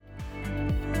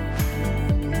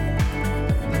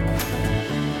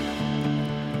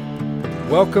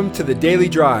Welcome to the Daily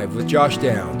Drive with Josh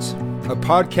Downs, a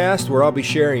podcast where I'll be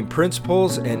sharing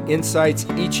principles and insights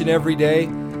each and every day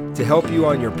to help you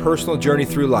on your personal journey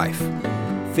through life.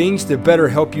 Things to better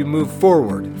help you move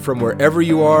forward from wherever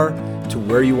you are to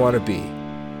where you want to be.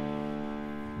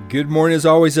 Good morning as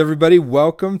always, everybody.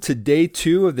 Welcome to day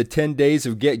 2 of the 10 days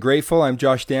of Get Grateful. I'm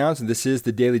Josh Downs, and this is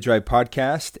the Daily Drive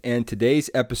podcast. And today's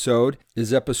episode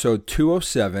is episode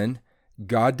 207,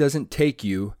 God Doesn't Take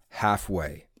You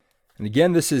Halfway. And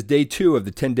again, this is day 2 of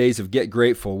the 10 days of Get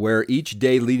Grateful, where each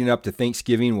day leading up to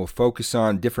Thanksgiving will focus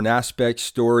on different aspects,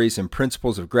 stories, and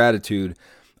principles of gratitude,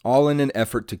 all in an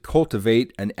effort to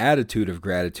cultivate an attitude of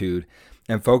gratitude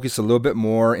and focus a little bit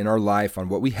more in our life on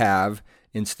what we have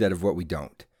instead of what we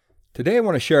don't. Today, I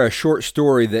want to share a short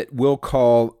story that we'll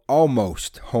call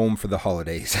Almost Home for the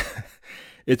Holidays.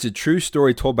 It's a true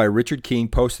story told by Richard King,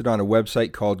 posted on a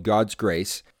website called God's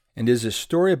Grace, and is a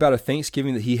story about a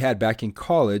Thanksgiving that he had back in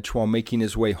college while making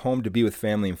his way home to be with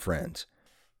family and friends.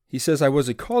 He says, I was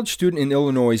a college student in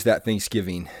Illinois that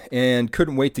Thanksgiving and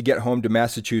couldn't wait to get home to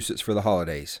Massachusetts for the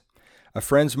holidays. A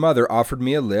friend's mother offered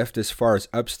me a lift as far as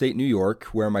upstate New York,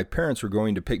 where my parents were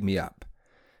going to pick me up.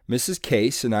 Mrs.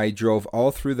 Case and I drove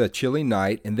all through the chilly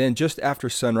night, and then just after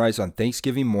sunrise on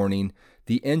Thanksgiving morning,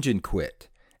 the engine quit,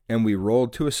 and we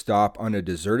rolled to a stop on a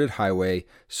deserted highway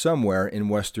somewhere in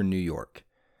western New York.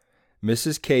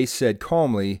 Mrs. Case said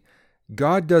calmly,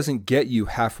 God doesn't get you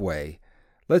halfway.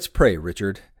 Let's pray,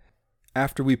 Richard.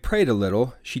 After we prayed a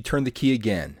little, she turned the key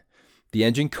again. The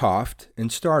engine coughed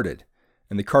and started,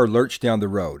 and the car lurched down the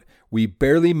road. We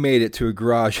barely made it to a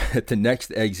garage at the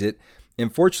next exit,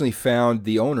 and fortunately found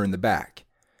the owner in the back.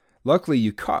 Luckily,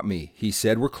 you caught me, he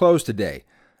said. We're closed today.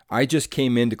 I just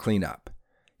came in to clean up.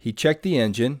 He checked the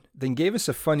engine, then gave us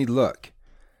a funny look.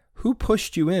 Who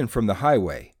pushed you in from the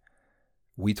highway?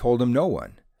 We told him no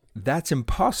one. That's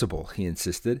impossible, he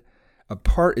insisted. A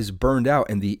part is burned out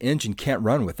and the engine can't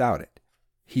run without it.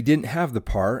 He didn't have the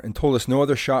part and told us no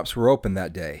other shops were open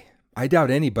that day. I doubt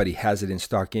anybody has it in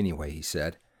stock anyway, he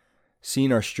said.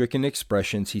 Seeing our stricken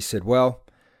expressions, he said, well,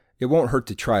 it won't hurt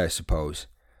to try, I suppose.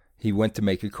 He went to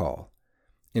make a call.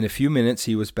 In a few minutes,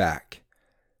 he was back.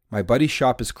 My buddy's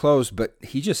shop is closed, but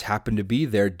he just happened to be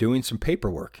there doing some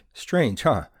paperwork. Strange,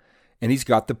 huh? And he's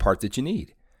got the part that you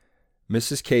need.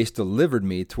 Mrs. Case delivered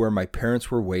me to where my parents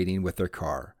were waiting with their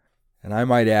car. And I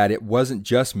might add, it wasn't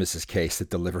just Mrs. Case that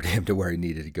delivered him to where he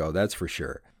needed to go, that's for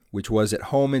sure, which was at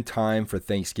home in time for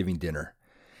Thanksgiving dinner.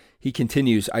 He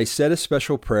continues, I said a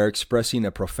special prayer expressing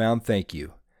a profound thank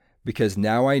you, because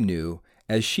now I knew,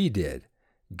 as she did,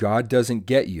 God doesn't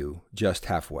get you just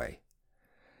halfway.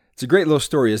 It's a great little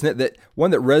story, isn't it? That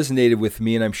one that resonated with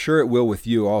me, and I'm sure it will with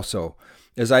you also.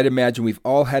 As I'd imagine, we've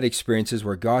all had experiences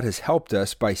where God has helped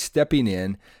us by stepping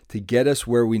in to get us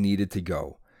where we needed to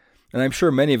go. And I'm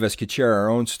sure many of us could share our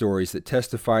own stories that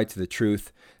testify to the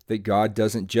truth that God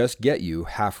doesn't just get you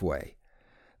halfway.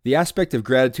 The aspect of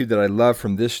gratitude that I love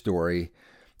from this story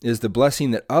is the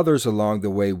blessing that others along the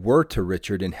way were to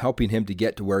Richard in helping him to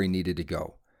get to where he needed to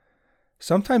go.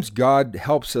 Sometimes God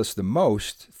helps us the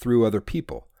most through other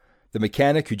people. The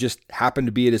mechanic who just happened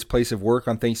to be at his place of work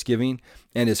on Thanksgiving,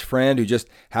 and his friend who just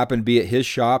happened to be at his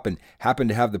shop and happened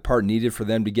to have the part needed for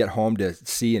them to get home to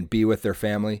see and be with their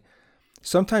family.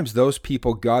 Sometimes those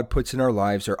people God puts in our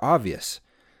lives are obvious,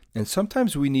 and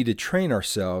sometimes we need to train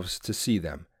ourselves to see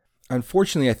them.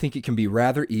 Unfortunately, I think it can be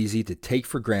rather easy to take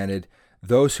for granted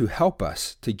those who help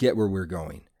us to get where we're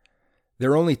going.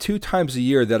 There are only 2 times a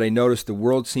year that I notice the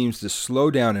world seems to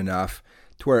slow down enough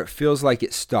to where it feels like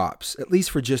it stops, at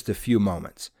least for just a few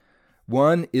moments.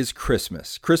 One is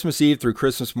Christmas. Christmas Eve through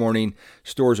Christmas morning,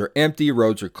 stores are empty,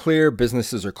 roads are clear,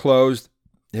 businesses are closed.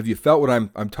 Have you felt what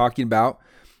I'm talking about?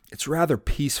 It's rather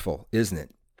peaceful, isn't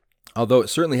it? Although it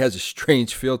certainly has a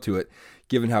strange feel to it,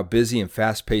 given how busy and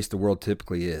fast-paced the world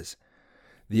typically is.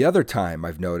 The other time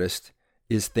I've noticed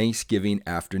is Thanksgiving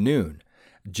afternoon,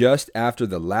 just after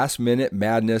the last-minute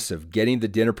madness of getting the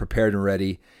dinner prepared and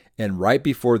ready, and right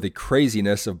before the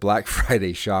craziness of Black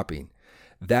Friday shopping.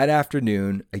 That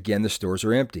afternoon, again, the stores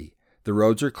are empty, the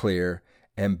roads are clear,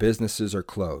 and businesses are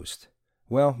closed.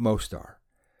 Well, most are.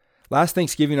 Last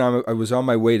Thanksgiving, I was on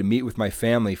my way to meet with my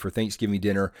family for Thanksgiving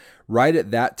dinner right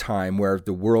at that time where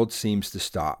the world seems to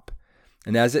stop.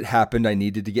 And as it happened, I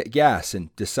needed to get gas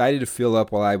and decided to fill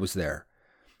up while I was there.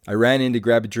 I ran in to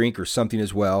grab a drink or something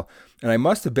as well, and I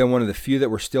must have been one of the few that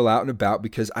were still out and about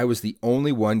because I was the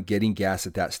only one getting gas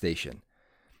at that station.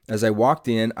 As I walked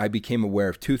in, I became aware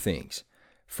of 2 things.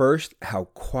 First, how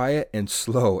quiet and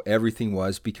slow everything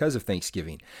was because of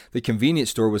Thanksgiving. The convenience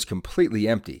store was completely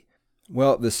empty.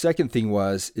 Well, the second thing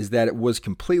is that it was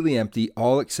completely empty,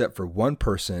 all except for one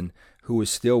person who was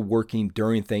still working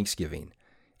during Thanksgiving.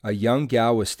 A young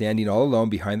gal was standing all alone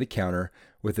behind the counter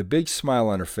with a big smile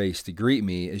on her face to greet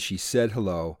me as she said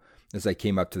hello as I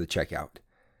came up to the checkout.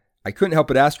 I couldn't help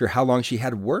but ask her how long she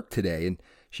had worked today, and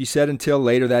she said until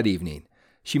later that evening.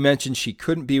 She mentioned she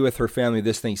couldn't be with her family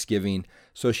this Thanksgiving,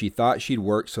 so she thought she'd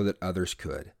work so that others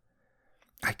could.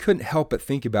 I couldn't help but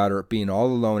think about her being all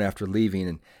alone after leaving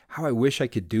and how I wish I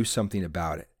could do something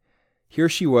about it. Here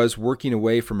she was working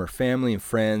away from her family and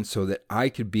friends so that I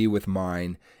could be with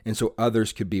mine and so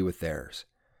others could be with theirs.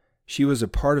 She was a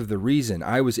part of the reason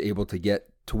I was able to get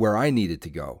to where I needed to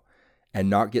go and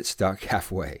not get stuck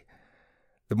halfway.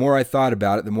 The more I thought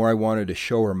about it, the more I wanted to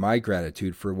show her my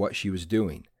gratitude for what she was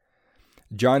doing.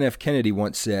 John F. Kennedy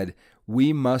once said,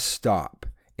 "We must stop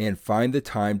and find the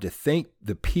time to thank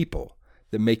the people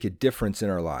that make a difference in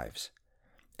our lives."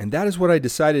 And that is what I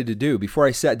decided to do. Before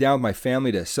I sat down with my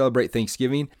family to celebrate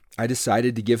Thanksgiving, I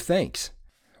decided to give thanks.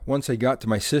 Once I got to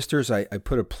my sister's, I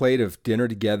put a plate of dinner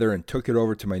together and took it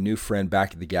over to my new friend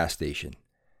back at the gas station.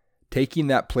 Taking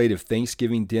that plate of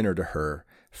Thanksgiving dinner to her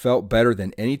felt better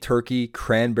than any turkey,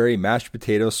 cranberry, mashed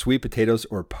potatoes, sweet potatoes,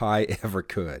 or pie ever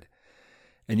could.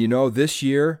 And you know, this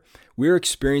year, we're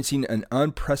experiencing an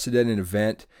unprecedented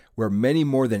event where many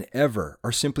more than ever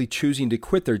are simply choosing to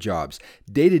quit their jobs,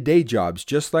 day-to-day jobs,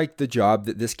 just like the job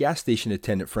that this gas station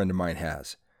attendant friend of mine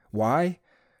has. Why?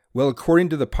 Well, according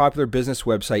to the popular business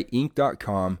website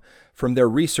Inc.com, from their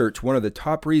research, one of the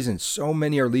top reasons so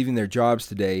many are leaving their jobs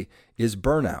today is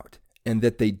burnout, and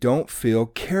that they don't feel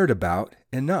cared about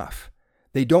enough.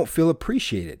 They don't feel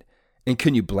appreciated. And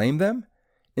can you blame them?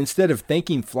 Instead of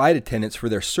thanking flight attendants for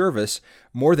their service,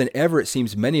 more than ever it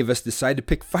seems many of us decide to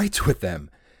pick fights with them.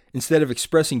 Instead of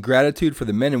expressing gratitude for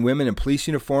the men and women in police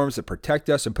uniforms that protect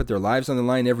us and put their lives on the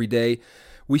line every day,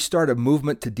 we start a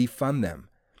movement to defund them.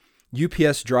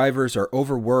 UPS drivers are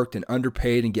overworked and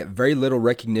underpaid and get very little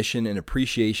recognition and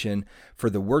appreciation for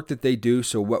the work that they do,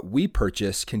 so what we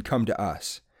purchase can come to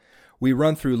us. We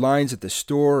run through lines at the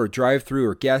store or drive-through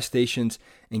or gas stations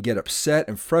and get upset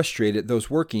and frustrated at those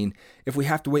working if we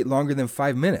have to wait longer than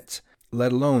 5 minutes,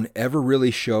 let alone ever really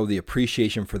show the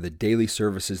appreciation for the daily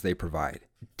services they provide.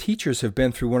 Teachers have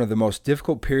been through one of the most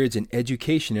difficult periods in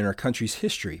education in our country's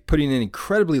history, putting in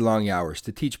incredibly long hours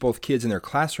to teach both kids in their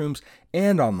classrooms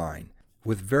and online,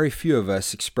 with very few of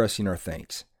us expressing our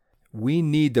thanks. We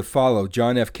need to follow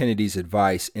John F. Kennedy's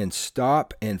advice and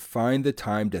stop and find the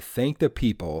time to thank the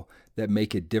people that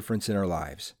make a difference in our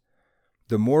lives.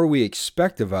 The more we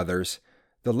expect of others,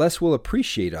 the less we'll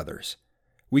appreciate others.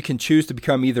 We can choose to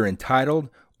become either entitled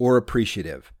or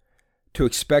appreciative, to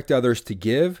expect others to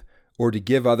give or to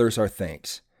give others our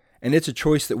thanks. And it's a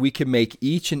choice that we can make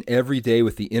each and every day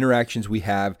with the interactions we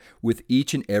have with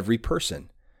each and every person.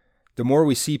 The more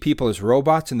we see people as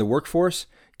robots in the workforce,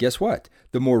 guess what?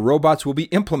 The more robots will be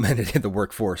implemented in the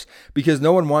workforce, because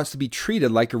no one wants to be treated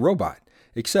like a robot,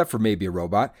 except for maybe a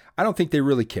robot. I don't think they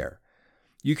really care.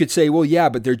 You could say, well, yeah,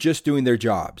 but they're just doing their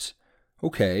jobs.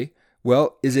 Okay,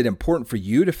 well, is it important for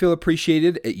you to feel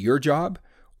appreciated at your job,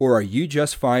 or are you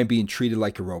just fine being treated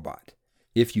like a robot?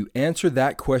 If you answer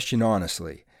that question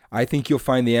honestly, I think you'll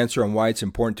find the answer on why it's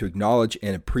important to acknowledge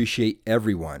and appreciate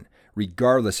everyone,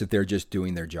 regardless if they're just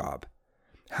doing their job.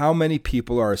 How many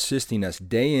people are assisting us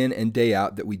day in and day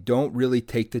out that we don't really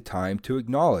take the time to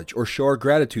acknowledge or show our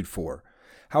gratitude for?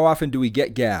 How often do we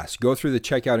get gas, go through the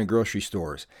checkout in grocery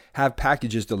stores, have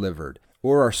packages delivered,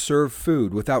 or are served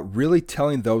food without really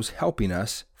telling those helping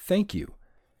us, thank you?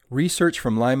 Research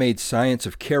from Limeade's Science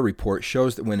of Care report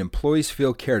shows that when employees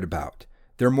feel cared about,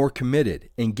 they're more committed,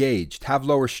 engaged, have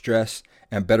lower stress,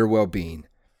 and better well-being.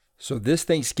 So this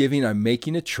Thanksgiving, I'm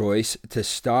making a choice to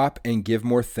stop and give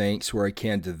more thanks where I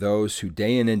can to those who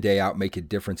day in and day out make a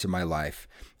difference in my life,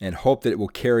 and hope that it will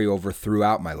carry over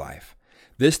throughout my life.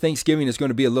 This Thanksgiving is going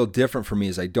to be a little different for me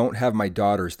as I don't have my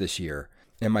daughters this year,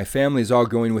 and my family is all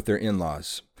going with their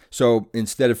in-laws. So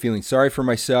instead of feeling sorry for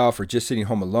myself or just sitting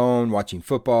home alone watching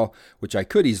football, which I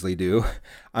could easily do,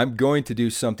 I'm going to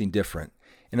do something different.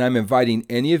 And I'm inviting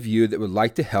any of you that would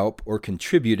like to help or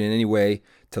contribute in any way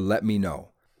to let me know.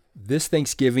 This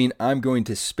Thanksgiving, I'm going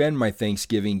to spend my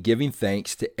Thanksgiving giving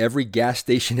thanks to every gas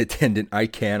station attendant I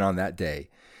can on that day.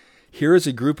 Here is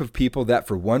a group of people that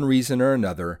for one reason or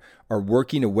another are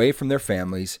working away from their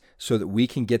families so that we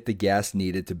can get the gas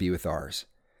needed to be with ours.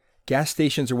 Gas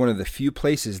stations are one of the few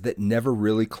places that never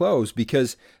really close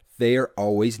because they are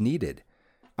always needed.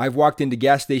 I've walked into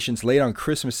gas stations late on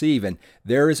Christmas Eve, and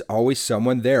there is always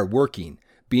someone there working,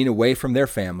 being away from their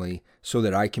family so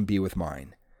that I can be with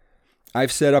mine.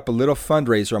 I've set up a little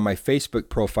fundraiser on my Facebook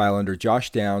profile under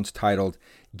Josh Downs titled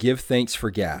Give Thanks for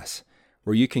Gas,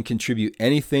 where you can contribute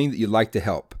anything that you'd like to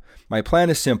help. My plan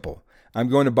is simple. I'm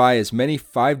going to buy as many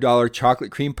 $5 chocolate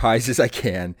cream pies as I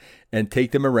can and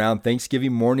take them around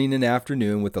Thanksgiving morning and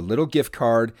afternoon with a little gift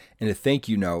card and a thank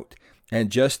you note,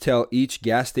 and just tell each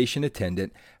gas station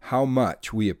attendant how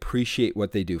much we appreciate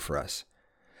what they do for us.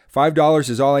 $5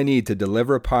 is all I need to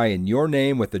deliver a pie in your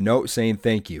name with a note saying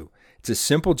thank you. It's a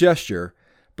simple gesture,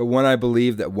 but one I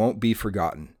believe that won't be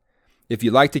forgotten. If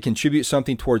you'd like to contribute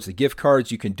something towards the gift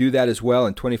cards, you can do that as well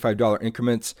in $25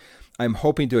 increments. I'm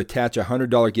hoping to attach a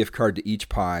 $100 gift card to each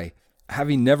pie.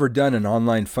 Having never done an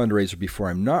online fundraiser before,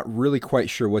 I'm not really quite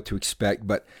sure what to expect,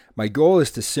 but my goal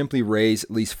is to simply raise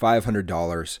at least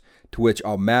 $500, to which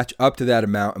I'll match up to that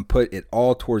amount and put it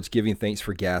all towards giving thanks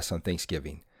for gas on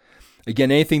Thanksgiving.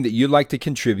 Again, anything that you'd like to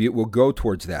contribute will go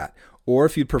towards that. Or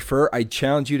if you'd prefer, I'd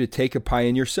challenge you to take a pie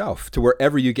in yourself to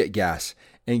wherever you get gas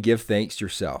and give thanks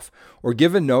yourself. Or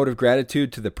give a note of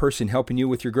gratitude to the person helping you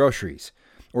with your groceries.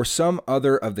 Or some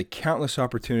other of the countless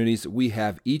opportunities that we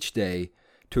have each day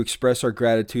to express our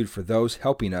gratitude for those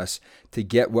helping us to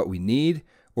get what we need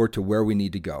or to where we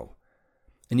need to go.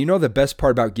 And you know the best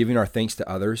part about giving our thanks to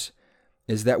others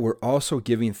is that we're also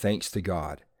giving thanks to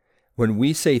God. When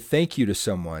we say thank you to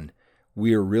someone,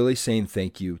 we are really saying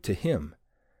thank you to Him.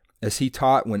 As He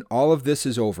taught, when all of this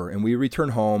is over and we return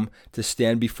home to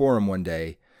stand before Him one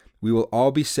day, we will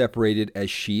all be separated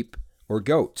as sheep or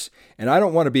goats. And I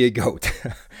don't want to be a goat.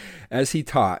 As He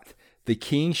taught, the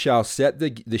king shall set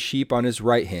the sheep on his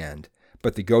right hand,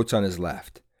 but the goats on his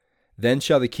left. Then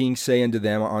shall the king say unto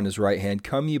them on his right hand,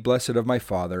 Come, ye blessed of my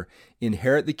Father,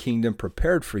 inherit the kingdom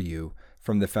prepared for you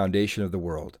from the foundation of the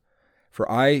world.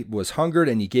 For I was hungered,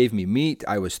 and ye gave me meat.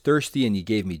 I was thirsty, and ye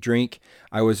gave me drink.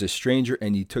 I was a stranger,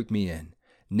 and ye took me in.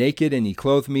 Naked, and ye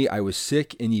clothed me. I was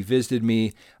sick, and ye visited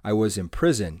me. I was in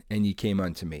prison, and ye came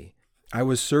unto me. I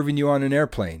was serving you on an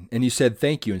airplane, and you said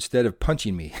thank you instead of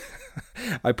punching me.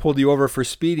 I pulled you over for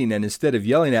speeding, and instead of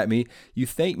yelling at me, you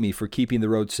thanked me for keeping the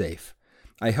road safe.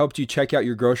 I helped you check out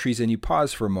your groceries, and you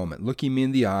paused for a moment, looking me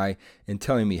in the eye and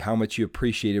telling me how much you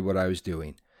appreciated what I was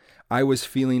doing. I was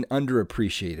feeling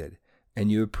underappreciated, and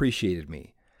you appreciated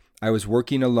me. I was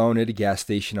working alone at a gas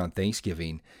station on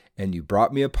Thanksgiving, and you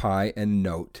brought me a pie and a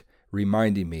note,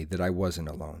 reminding me that I wasn't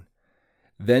alone.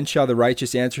 Then shall the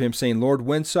righteous answer him, saying, Lord,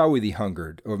 when saw we thee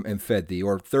hungered and fed thee,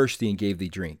 or thirsty and gave thee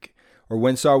drink? Or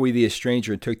when saw we thee a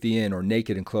stranger and took thee in, or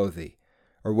naked and clothed thee?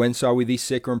 Or when saw we thee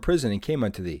sick or in prison and came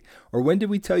unto thee? Or when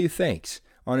did we tell you thanks?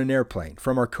 On an airplane,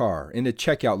 from our car, in a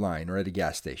checkout line, or at a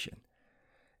gas station?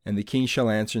 And the king shall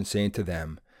answer and say unto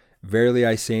them, Verily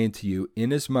I say unto you,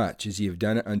 inasmuch as ye have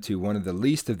done it unto one of the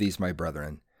least of these my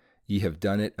brethren, ye have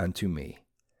done it unto me.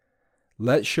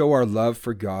 Let's show our love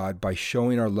for God by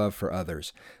showing our love for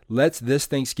others. Let's this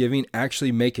Thanksgiving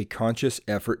actually make a conscious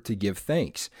effort to give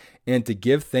thanks, and to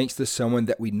give thanks to someone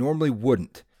that we normally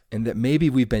wouldn't, and that maybe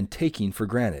we've been taking for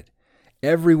granted.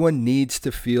 Everyone needs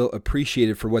to feel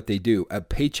appreciated for what they do. A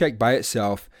paycheck by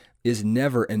itself is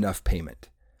never enough payment.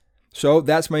 So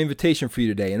that's my invitation for you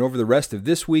today, and over the rest of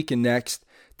this week and next,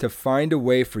 to find a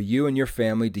way for you and your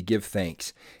family to give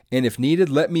thanks. And if needed,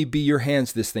 let me be your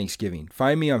hands this Thanksgiving.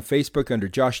 Find me on Facebook under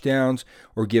Josh Downs,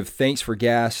 or give thanks for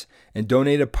gas, and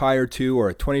donate a pie or two or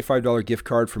a $25 gift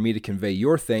card for me to convey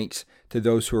your thanks to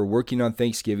those who are working on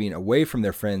Thanksgiving away from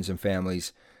their friends and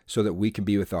families so that we can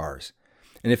be with ours.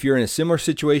 And if you're in a similar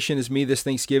situation as me this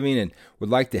Thanksgiving and would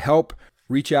like to help,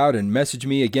 reach out and message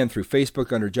me again through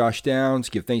Facebook under Josh Downs,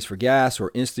 Give Thanks for Gas,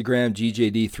 or Instagram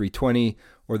GJD320,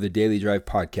 or the Daily Drive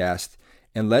Podcast,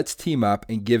 and let's team up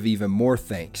and give even more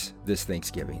thanks this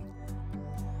Thanksgiving.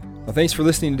 Well, thanks for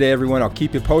listening today, everyone. I'll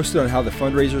keep you posted on how the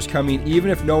fundraiser's coming. Even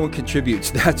if no one contributes,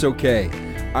 that's okay.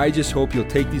 I just hope you'll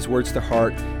take these words to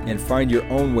heart and find your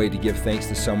own way to give thanks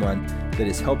to someone that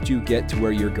has helped you get to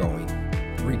where you're going.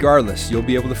 Regardless, you'll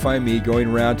be able to find me going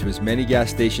around to as many gas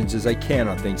stations as I can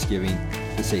on Thanksgiving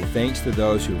to say thanks to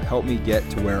those who helped me get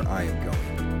to where I am going.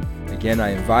 Again, I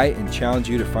invite and challenge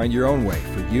you to find your own way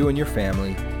for you and your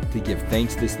family to give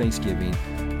thanks this Thanksgiving,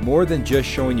 more than just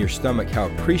showing your stomach how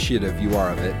appreciative you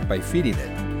are of it by feeding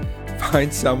it.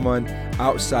 Find someone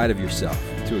outside of yourself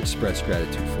to express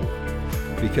gratitude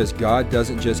for. Because God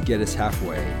doesn't just get us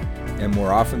halfway, and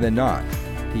more often than not,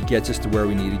 He gets us to where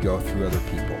we need to go through other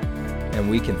people. And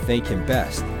we can thank Him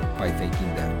best by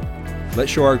thanking them.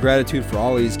 Let's show our gratitude for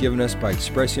all He's given us by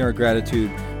expressing our gratitude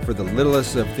for the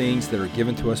littlest of things that are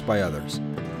given to us by others.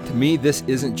 To me, this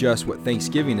isn't just what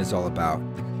Thanksgiving is all about.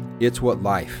 It's what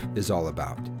life is all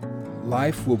about.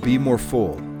 Life will be more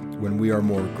full when we are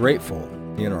more grateful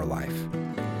in our life.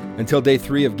 Until day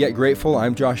 3 of Get Grateful,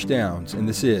 I'm Josh Downs, and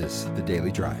this is The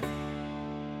Daily Drive.